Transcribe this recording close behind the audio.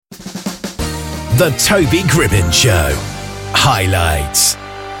The Toby Gribbin Show. Highlights.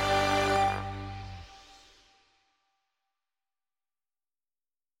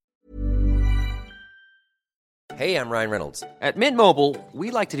 Hey, I'm Ryan Reynolds. At Mint Mobile, we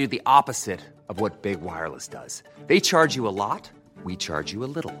like to do the opposite of what Big Wireless does. They charge you a lot, we charge you a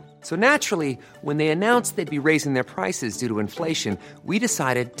little. So naturally, when they announced they'd be raising their prices due to inflation, we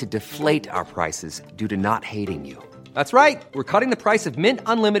decided to deflate our prices due to not hating you. That's right. We're cutting the price of Mint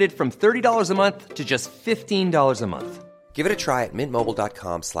Unlimited from $30 a month to just $15 a month. Give it a try at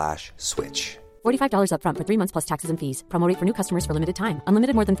mintmobile.com/switch. $45 up front for 3 months plus taxes and fees. Promo rate for new customers for limited time.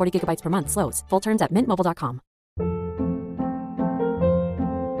 Unlimited more than 40 gigabytes per month. Slows full terms at mintmobile.com.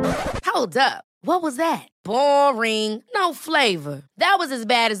 Hold up. What was that? Boring. No flavor. That was as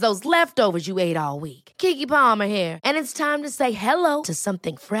bad as those leftovers you ate all week. Keke Palmer here. And it's time to say hello to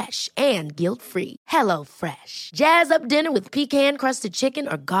something fresh and guilt-free. Hello Fresh. Jazz up dinner with pecan-crusted chicken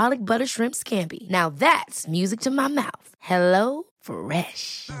or garlic butter shrimp scampi. Now that's music to my mouth. Hello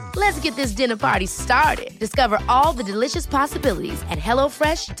Fresh. Let's get this dinner party started. Discover all the delicious possibilities at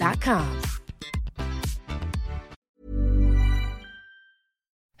hellofresh.com.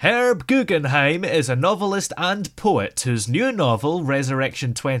 Herb Guggenheim is a novelist and poet whose new novel,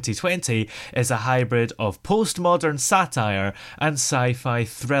 Resurrection 2020, is a hybrid of postmodern satire and sci-fi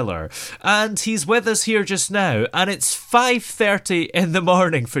thriller. And he's with us here just now, and it's 5:30 in the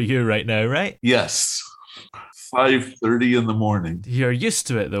morning for you right now, right? Yes. 5:30 in the morning. You're used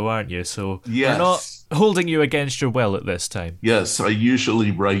to it though, aren't you? So yes. We're not holding you against your will at this time. Yes, I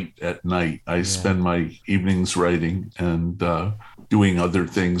usually write at night. I spend my evenings writing and doing other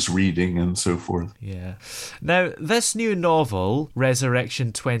things, reading and so forth. Yeah. Now, this new novel,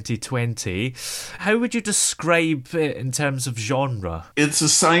 Resurrection 2020, how would you describe it in terms of genre? It's a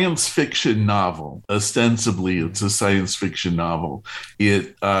science fiction novel. Ostensibly, it's a science fiction novel.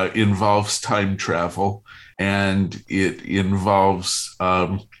 It involves time travel, and it involves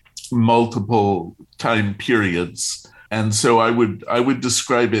multiple time periods. And so I would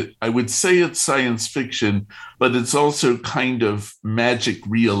describe it, I would say it's science fiction, but it's also kind of magic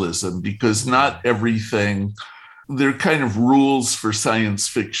realism, because not everything, there are kind of rules for science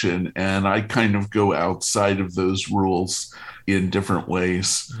fiction, and I kind of go outside of those rules in different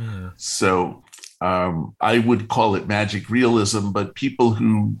ways. Yeah. So I would call it magic realism, but people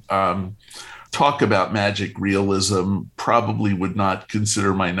who talk about magic realism probably would not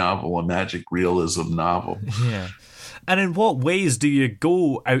consider my novel a magic realism novel. Yeah. And in what ways do you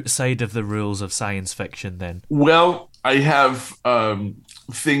go outside of the rules of science fiction then? Well, I have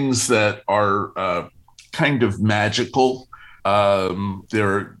things that are kind of magical.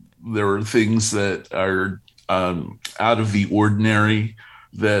 There are things that are out of the ordinary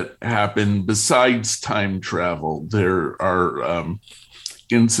that happen besides time travel. There are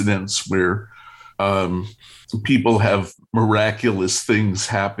incidents where people have miraculous things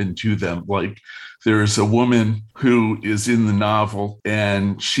happen to them. Like there's a woman who is in the novel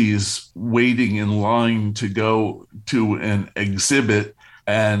and she's waiting in line to go to an exhibit,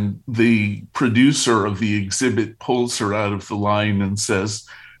 and the producer of the exhibit pulls her out of the line and says,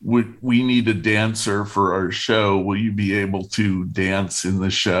 we need a dancer for our show. Will you be able to dance in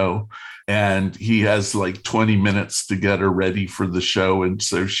the show? And he has like 20 minutes to get her ready for the show. And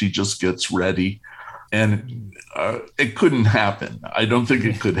so she just gets ready. And it couldn't happen. I don't think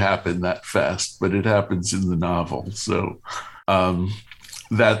it could happen that fast, but it happens in the novel. So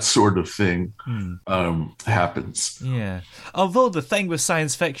that sort of thing happens. Yeah. Although the thing with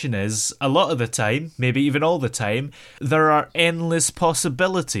science fiction is, a lot of the time, maybe even all the time, there are endless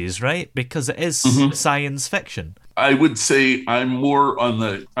possibilities, right? Because it is science fiction. I would say I'm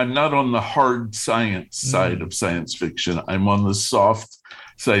not on the hard science side of science fiction. I'm on the soft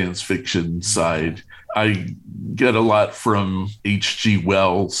science fiction side. I get a lot from H.G.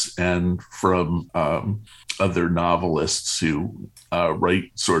 Wells and from other novelists who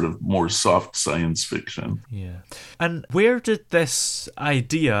write sort of more soft science fiction. Yeah. And where did this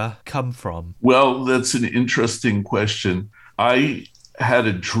idea come from? Well, that's an interesting question. I had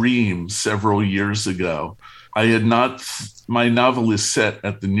a dream several years ago. My novel is set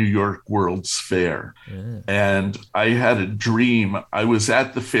at the New York World's Fair. Yeah. And I had a dream. I was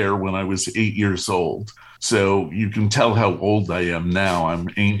at the fair when I was 8 years old. So you can tell how old I am now. I'm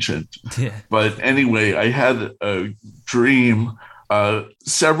ancient. Yeah. But anyway, I had a dream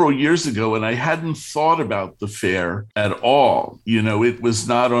several years ago, and I hadn't thought about the fair at all. You know, it was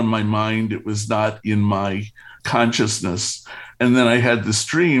not on my mind. It was not in my consciousness. And then I had this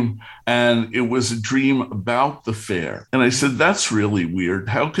dream, and it was a dream about the fair. And I said, that's really weird.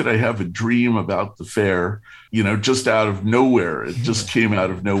 How could I have a dream about the fair, you know, just out of nowhere? It just came out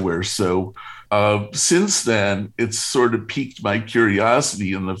of nowhere. So Since then, it's sort of piqued my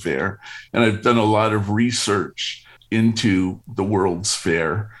curiosity in the fair, and I've done a lot of research into the World's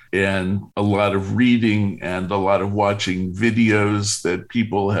Fair and a lot of reading and a lot of watching videos that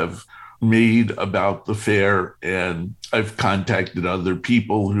people have made about the fair. And I've contacted other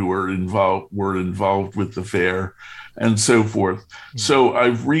people who were involved with the fair and so forth. So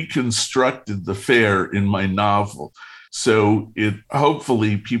I've reconstructed the fair in my novel. So it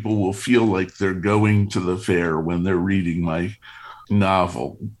hopefully people will feel like they're going to the fair when they're reading my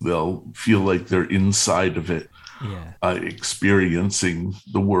novel. They'll feel like they're inside of it, experiencing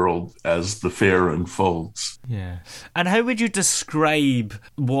the world as the fair unfolds. Yeah. And how would you describe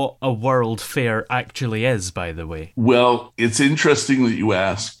what a World Fair actually is, by the way? Well, it's interesting that you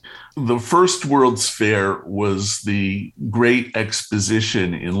ask. The first World's Fair was the Great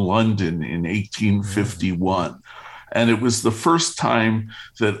Exposition in London in 1851. And it was the first time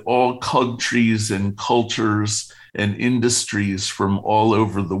that all countries and cultures and industries from all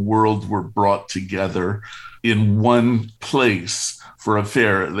over the world were brought together in one place for a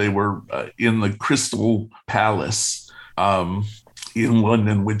fair. They were in the Crystal Palace in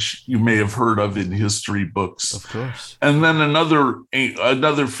London, which you may have heard of in history books. Of course. And then another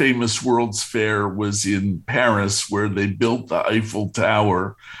famous World's Fair was in Paris, where they built the Eiffel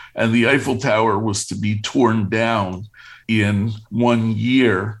Tower, and the Eiffel Tower was to be torn down in 1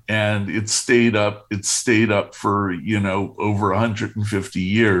 year, and it stayed up for over 150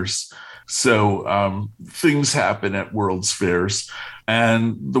 years. So things happen at World's Fairs,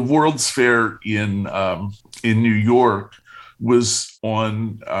 and the World's Fair in New York was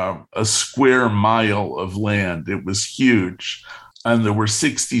on a square mile of land. It was huge, and there were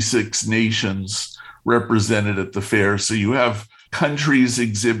 66 nations represented at the fair. So you have countries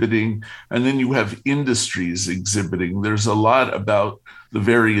exhibiting, and then you have industries exhibiting. There's a lot about the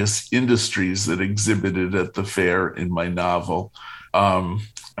various industries that exhibited at the fair in my novel.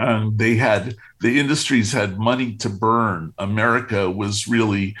 And the industries had money to burn. America was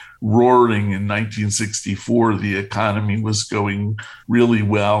really roaring in 1964. The economy was going really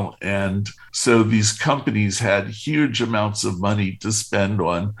well. And so these companies had huge amounts of money to spend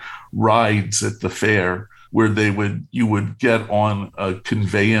on rides at the fair, where you would get on a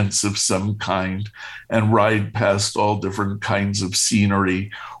conveyance of some kind and ride past all different kinds of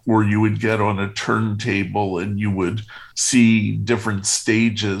scenery, or you would get on a turntable and you would see different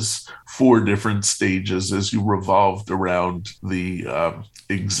stages, 4 different stages as you revolved around the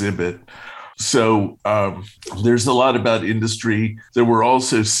exhibit. So there's a lot about industry. There were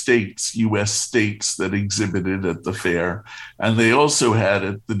also states, U.S. states, that exhibited at the fair. And they also had,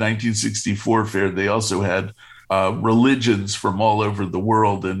 at the 1964 fair, they also had religions from all over the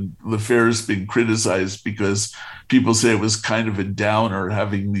world. And the fair has been criticized because people say it was kind of a downer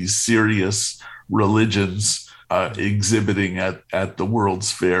having these serious religions exhibiting at the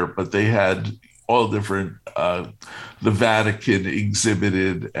World's Fair. But they had all different, the Vatican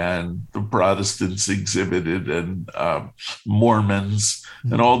exhibited, and the Protestants exhibited, and Mormons,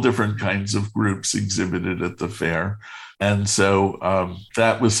 and all different kinds of groups exhibited at the fair. And so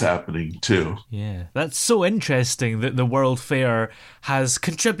that was happening too. Yeah, that's so interesting that the World Fair has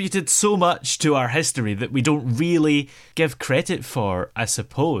contributed so much to our history that we don't really give credit for, I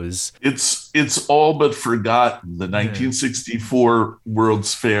suppose. It's all but forgotten. The 1964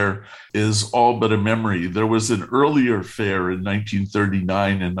 World's Fair is all but a memory. There was an earlier fair in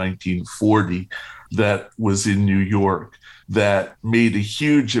 1939 and 1940 that was in New York that made a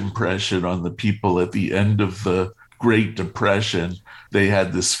huge impression on the people at the end of the Great Depression. They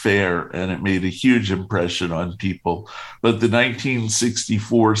had this fair and it made a huge impression on people. But the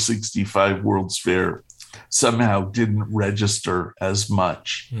 1964-65 World's Fair somehow didn't register as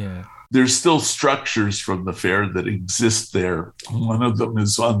much. Yeah. There's still structures from the fair that exist there. One of them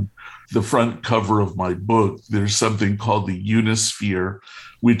is on the front cover of my book. There's something called the Unisphere,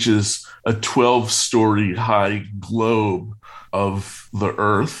 which is a 12-story high globe of the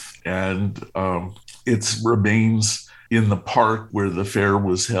Earth, and it remains in the park where the fair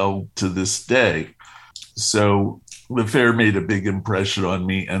was held to this day. So the fair made a big impression on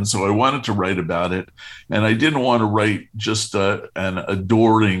me, and so I wanted to write about it. And I didn't want to write just an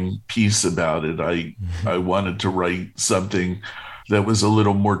adoring piece about it. I wanted to write something that was a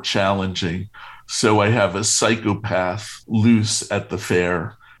little more challenging. So I have a psychopath loose at the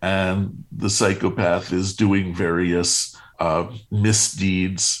fair, and the psychopath is doing various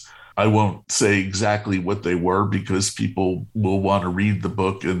misdeeds. I won't say exactly what they were because people will want to read the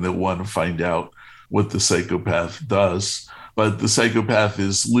book and they'll want to find out what the psychopath does. But the psychopath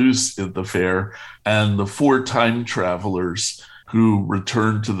is loose at the fair, and the 4 time travelers who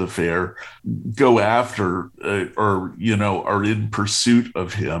return to the fair go after or, are in pursuit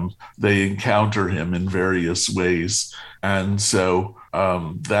of him. They encounter him in various ways. And so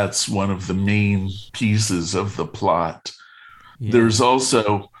that's one of the main pieces of the plot. Yeah. There's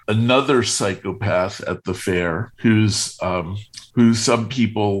also another psychopath at the fair who some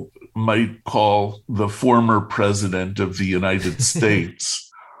people might call the former president of the United States.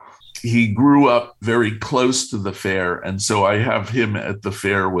 He grew up very close to the fair, and so I have him at the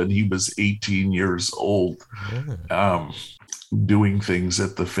fair when he was 18 years old, doing things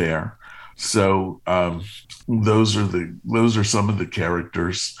at the fair. So those are some of the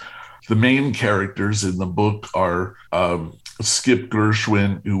characters. The main characters in the book are Skip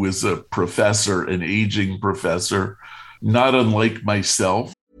Gershwin, who is a professor, an aging professor, not unlike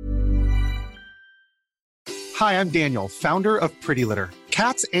myself. Hi, I'm Daniel, founder of Pretty Litter.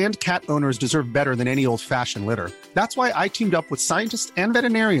 Cats and cat owners deserve better than any old-fashioned litter. That's why I teamed up with scientists and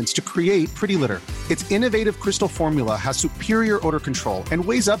veterinarians to create Pretty Litter. Its innovative crystal formula has superior odor control and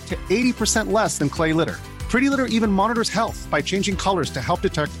weighs up to 80% less than clay litter. Pretty Litter even monitors health by changing colors to help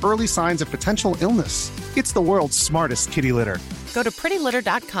detect early signs of potential illness. It's the world's smartest kitty litter. Go to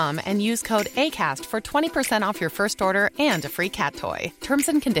prettylitter.com and use code ACAST for 20% off your first order and a free cat toy. Terms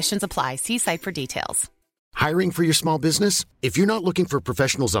and conditions apply. See site for details. Hiring for your small business? If you're not looking for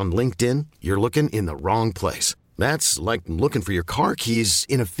professionals on LinkedIn, you're looking in the wrong place. That's like looking for your car keys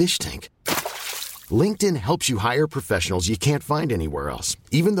in a fish tank. LinkedIn helps you hire professionals you can't find anywhere else,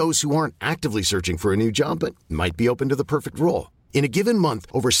 even those who aren't actively searching for a new job but might be open to the perfect role. In a given month,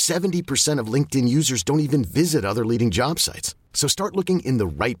 over 70% of LinkedIn users don't even visit other leading job sites. So start looking in the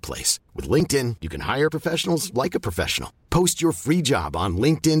right place. With LinkedIn, you can hire professionals like a professional. Post your free job on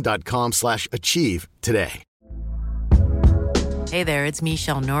linkedin.com/achieve today. Hey there, it's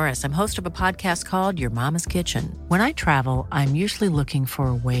Michelle Norris. I'm host of a podcast called Your Mama's Kitchen. When I travel, I'm usually looking for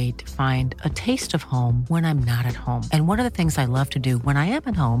a way to find a taste of home when I'm not at home. And one of the things I love to do when I am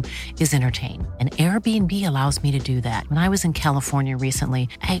at home is entertain. And Airbnb allows me to do that. When I was in California recently,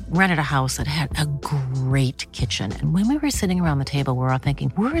 I rented a house that had a great kitchen. And when we were sitting around the table, we're all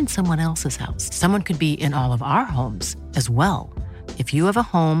thinking, we're in someone else's house. Someone could be in all of our homes as well. If you have a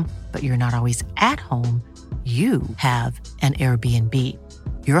home, but you're not always at home, you have an Airbnb.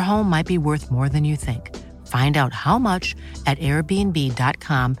 Your home might be worth more than you think. Find out how much at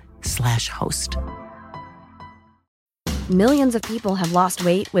airbnb.com/host. Millions of people have lost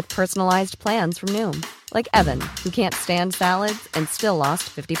weight with personalized plans from Noom. Like Evan, who can't stand salads and still lost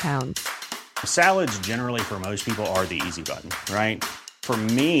 50 pounds. Salads generally for most people are the easy button, right? For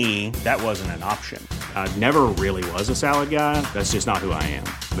me, that wasn't an option. I never really was a salad guy. That's just not who I am.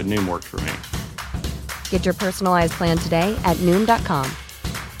 But Noom worked for me. Get your personalized plan today at Noom.com.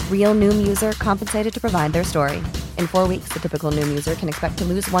 Real Noom user compensated to provide their story. In 4 weeks, the typical Noom user can expect to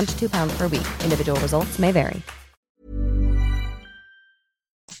lose 1 to 2 pounds per week. Individual results may vary.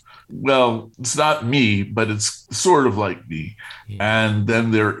 Well, it's not me, but it's sort of like me. Yeah. And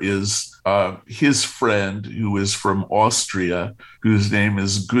then there is his friend who is from Austria, whose name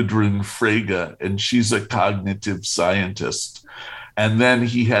is Gudrun Frege, and she's a cognitive scientist. And then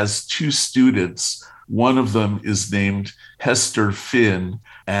he has 2 students. One of them is named Hester Finn,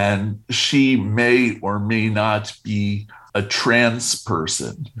 and she may or may not be a trans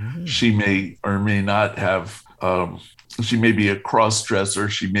person. Mm-hmm. She may or may not have, she may be a cross-dresser.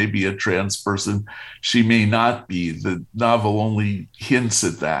 She may be a trans person. She may not be. The novel only hints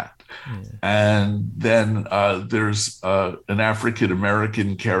at that. Yeah. And then there's an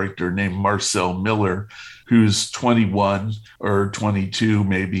African-American character named Marcel Miller, who's 21 or 22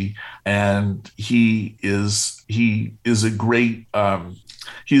 maybe, and he is a great.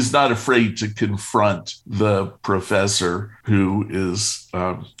 He's not afraid to confront the professor who is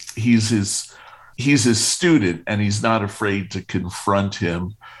he's his student, and he's not afraid to confront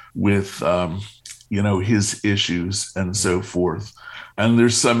him with his issues and so forth. And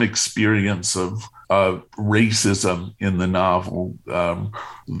there's some experience of racism in the novel.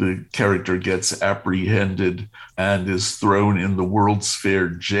 The character gets apprehended and is thrown in the World's Fair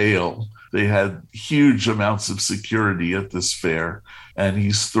jail. They had huge amounts of security at this fair, and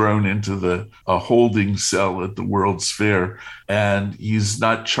he's thrown into a holding cell at the World's Fair, and he's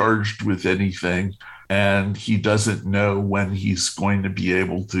not charged with anything, and he doesn't know when he's going to be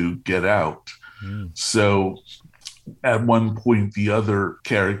able to get out. So at one point, the other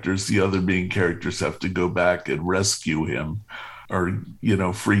main characters have to go back and rescue him.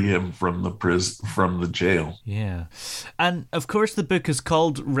 free him from the jail. Yeah. And of course the book is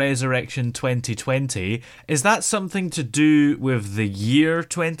called Resurrection 2020. Is that something to do with the year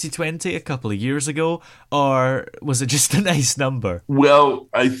 2020 a couple of years ago, or was it just a nice number? Well,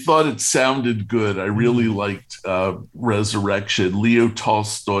 I thought it sounded good. I really liked Resurrection. Leo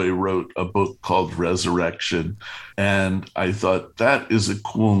Tolstoy wrote a book called Resurrection, and I thought that is a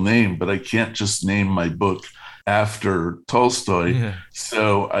cool name, but I can't just name my book after Tolstoy. Yeah.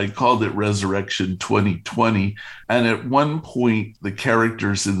 So I called it Resurrection 2020. And at one point, the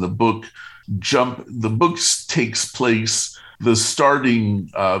characters in the book the book takes place, the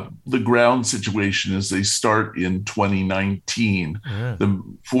ground situation is they start in 2019,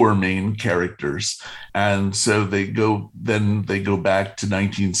 the four main characters. And so they go back to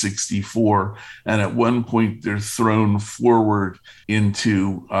 1964. And at one point, they're thrown forward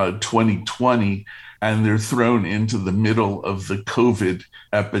into 2020. And they're thrown into the middle of the COVID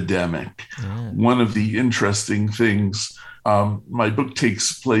epidemic. One of the interesting things, my book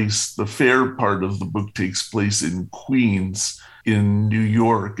takes place, the fair part of the book takes place in Queens in New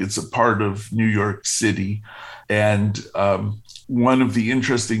York. It's a part of New York City. And one of the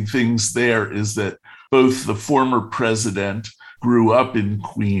interesting things there is that both the former president grew up in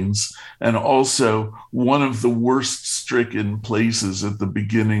Queens, and also one of the worst stricken places at the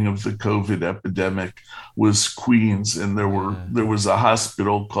beginning of the COVID epidemic was Queens. And there was a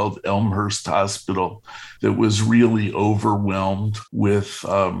hospital called Elmhurst Hospital that was really overwhelmed with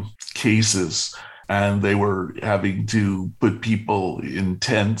cases. And they were having to put people in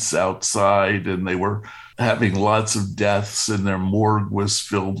tents outside, and they were having lots of deaths, and their morgue was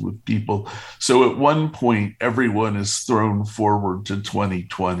filled with people. So at one point, everyone is thrown forward to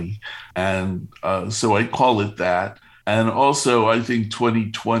 2020. And so I call it that. And also, I think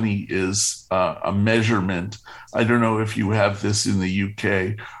 2020 is a measurement. I don't know if you have this in the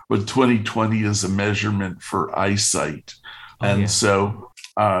UK, but 2020 is a measurement for eyesight. So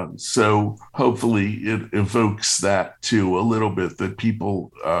hopefully it evokes that too a little bit, that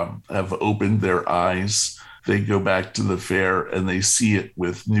people have opened their eyes. They go back to the fair and they see it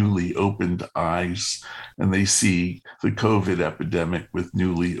with newly opened eyes, and they see the COVID epidemic with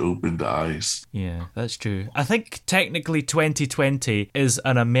newly opened eyes. Yeah, that's true. I think technically 2020 is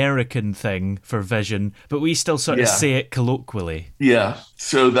an American thing for vision, but we still sort of say it colloquially. Yeah,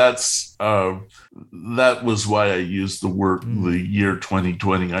 so that was why I used the year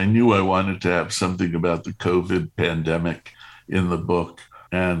 2020. I knew I wanted to have something about the COVID pandemic in the book.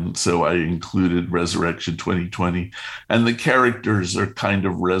 And so I included Resurrection 2020. And the characters are kind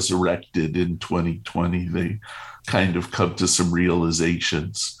of resurrected in 2020. They kind of come to some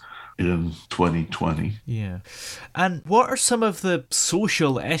realizations in 2020. Yeah. And what are some of the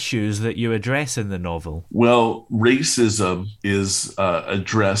social issues that you address in the novel? Well, racism is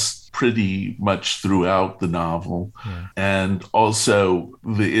addressed pretty much throughout the novel. Yeah. And also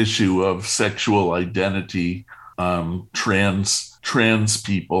the issue of sexual identity, trans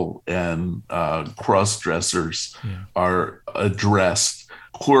people and cross-dressers are addressed.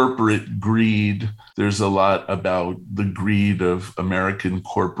 Corporate greed, there's a lot about the greed of American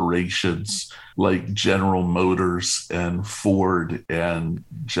corporations like General Motors and Ford and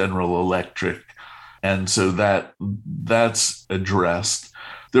General Electric. And so that's addressed.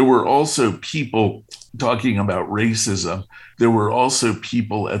 There were also people talking about racism. There were also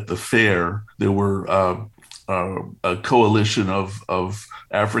people at the fair. There were a coalition of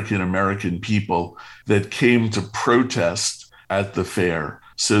African-American people that came to protest at the fair.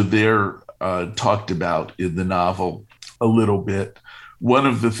 So they're talked about in the novel a little bit. One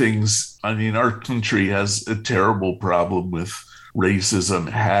of the things, our country has a terrible problem with racism,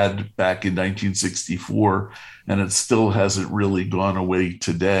 had back in 1964, and it still hasn't really gone away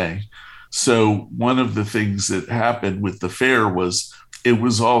today. So one of the things that happened with the fair was it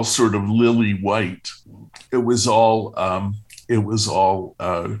was all sort of lily white. It was all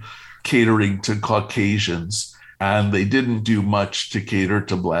catering to Caucasians, and they didn't do much to cater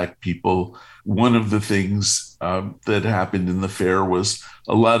to Black people. One of the things that happened in the fair was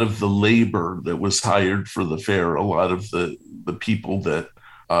a lot of the labor that was hired for the fair, a lot of the people that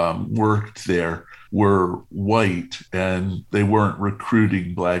worked there were white, and they weren't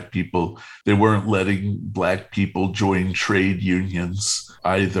recruiting Black people. They weren't letting Black people join trade unions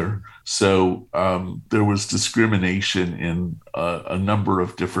either. So there was discrimination in a number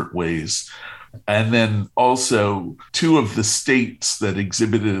of different ways. And then also 2 of the states that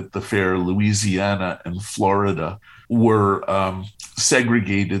exhibited at the fair, Louisiana and Florida, were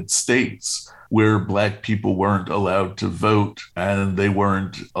segregated states where Black people weren't allowed to vote, and they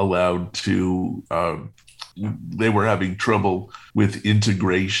weren't allowed to they were having trouble with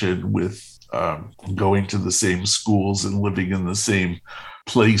integration, with going to the same schools and living in the same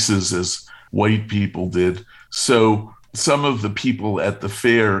places as white people did. So some of the people at the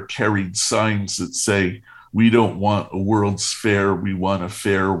fair carried signs that say, "We don't want a World's Fair, we want a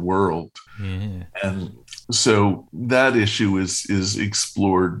fair world." Yeah. And so that issue is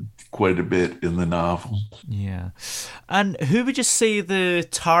explored quite a bit in the novel. Yeah. And who would you say the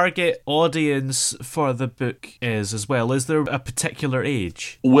target audience for the book is as well? Is there a particular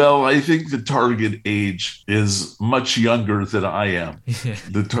age? Well, I think the target age is much younger than I am. Yeah.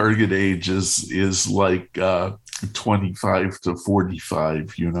 The target age is like 25 to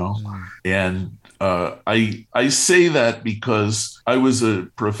 45, you know? And I say that because I was a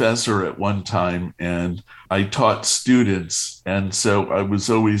professor at one time and I taught students. And so I was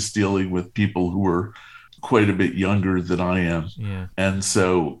always dealing with people who were quite a bit younger than I am. Yeah. And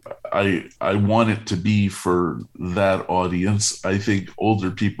so I want it to be for that audience. I think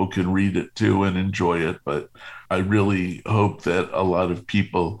older people can read it too and enjoy it, but I really hope that a lot of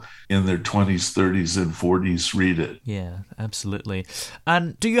people in their 20s, 30s, and 40s read it. Yeah, absolutely.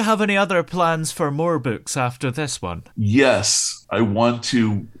 And do you have any other plans for more books after this one? Yes, I want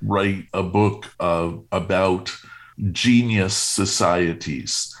to write a book about genius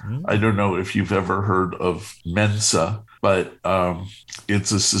societies. I don't know if you've ever heard of Mensa, but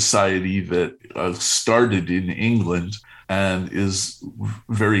it's a society that started in England and is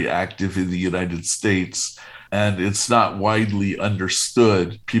very active in the United States. And it's not widely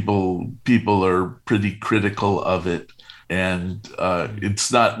understood. People are pretty critical of it. And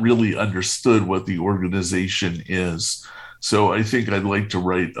it's not really understood what the organization is. So I think I'd like to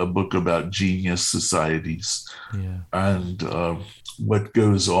write a book about genius societies and what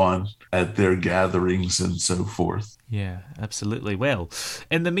goes on at their gatherings and so forth. Yeah, absolutely. Well,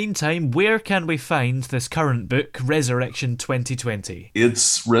 in the meantime, where can we find this current book, Resurrection 2020?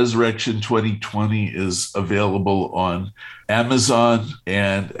 It's Resurrection 2020 is available on Amazon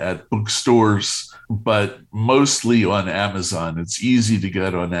and at bookstores, but mostly on Amazon. It's easy to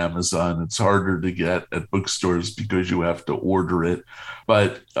get on Amazon. It's harder to get at bookstores because you have to order it.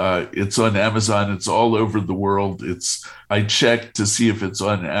 But it's on Amazon. It's all over the world. I checked to see if it's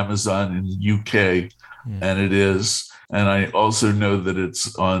on Amazon in UK. And it is. And I also know that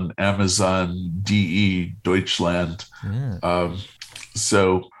it's on Amazon DE Deutschland.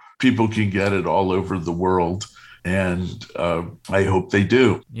 So people can get it all over the world. And I hope they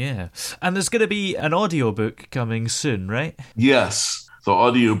do. Yeah. And there's going to be an audiobook coming soon, right? Yes. The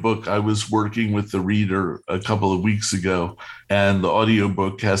audiobook, I was working with the reader a couple of weeks ago, and the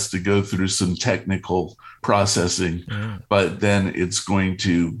audiobook has to go through some technical processing, but then it's going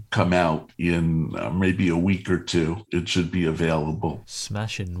to come out in maybe a week or two. It should be available.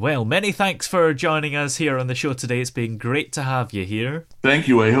 Smashing. Well, many thanks for joining us here on the show today. It's been great to have you here. Thank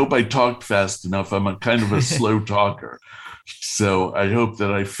you. I hope I talked fast enough. I'm a kind of a slow talker. So I hope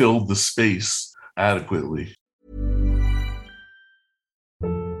that I filled the space adequately.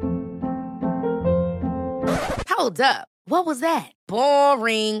 Hold up. What was that?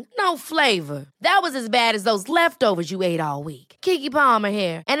 Boring. No flavor. That was as bad as those leftovers you ate all week. Keke Palmer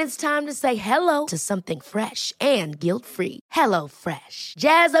here. And it's time to say hello to something fresh and guilt-free. Hello Fresh.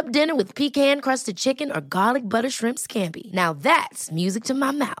 Jazz up dinner with pecan-crusted chicken or garlic butter shrimp scampi. Now that's music to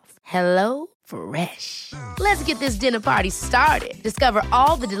my mouth. Hello Fresh. Let's get this dinner party started. Discover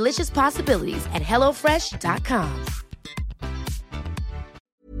all the delicious possibilities at HelloFresh.com.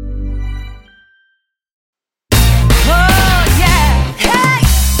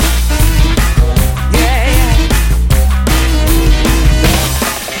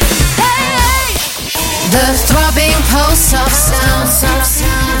 The throbbing pulse of sound.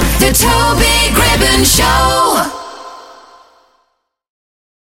 The Toby Gribbon Show.